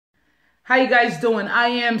How you guys doing? I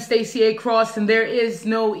am Stacy A and there is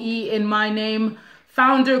no E in my name.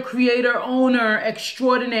 Founder, creator, owner,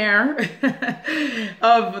 extraordinaire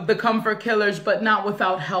of the Comfort Killers, but not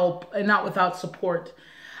without help and not without support.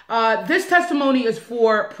 This testimony is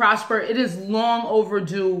for Prosper. It is long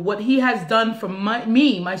overdue. What he has done for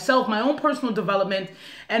myself, my own personal development,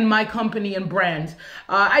 and my company and brand.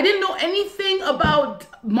 I didn't know anything about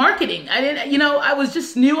marketing. I was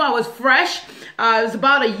just new. I was fresh. It was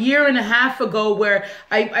about a year and a half ago where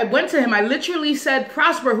I went to him. I literally said,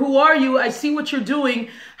 Prosper, who are you? I see what you're doing.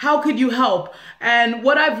 How could you help? And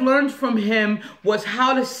what I've learned from him was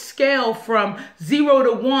how to scale from 0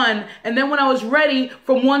 to 1. And then when I was ready,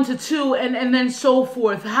 from 1 to 2, and then so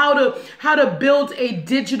forth. How to build a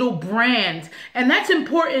digital brand. And that's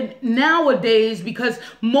important nowadays because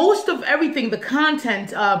most of everything, the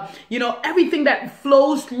content, everything that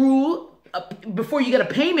flows through before you get a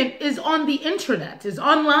payment is on the internet, is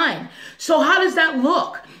online. So how does that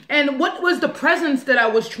look? And what was the presence that I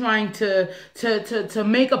was trying to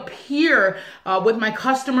make appear with my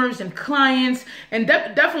customers and clients? And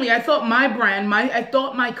definitely, I thought my brand, I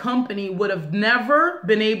thought my company would have never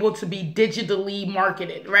been able to be digitally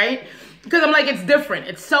marketed, right? Because I'm like, it's different.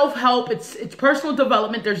 It's self-help. It's personal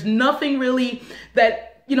development. There's nothing really that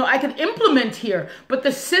I could implement here, but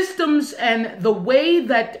the systems and the way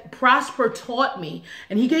that Prosper taught me,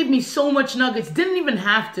 and he gave me so much nuggets, didn't even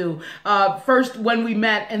have to, first when we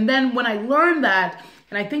met. And then when I learned that,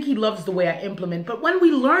 and I think he loves the way I implement, but when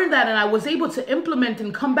we learned that and I was able to implement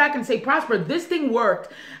and come back and say, Prosper, this thing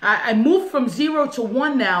worked. I moved from 0 to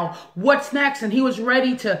 1 now. What's next? And he was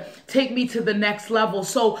ready to take me to the next level.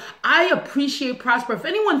 So I appreciate Prosper. If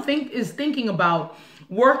anyone is thinking about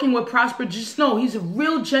working with Prosper, just know he's a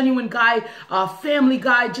real genuine guy, family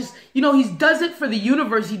guy. Just, he does it for the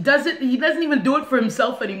universe. He doesn't even do it for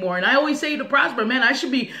himself anymore. And I always say to Prosper, man, I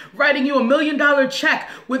should be writing you $1 million check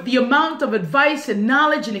with the amount of advice and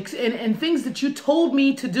knowledge and things that you told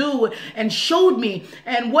me to do and showed me.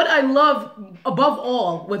 And what I love above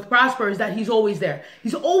all with Prosper is that he's always there.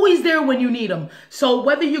 He's always there when you need him. So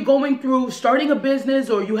whether you're going through starting a business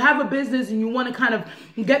or you have a business and you want to kind of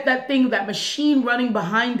get that machine running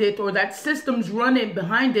behind it, or that system's running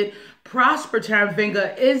behind it, Prosper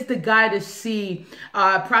Taramvinga is the guy to see.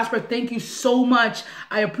 Prosper, thank you so much.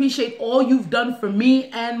 I appreciate all you've done for me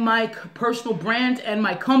and my personal brand and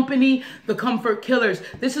my company, the Comfort Killers.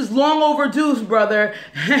 This is long overdue, brother.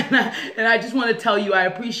 And I just want to tell you, I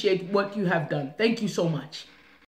appreciate what you have done. Thank you so much.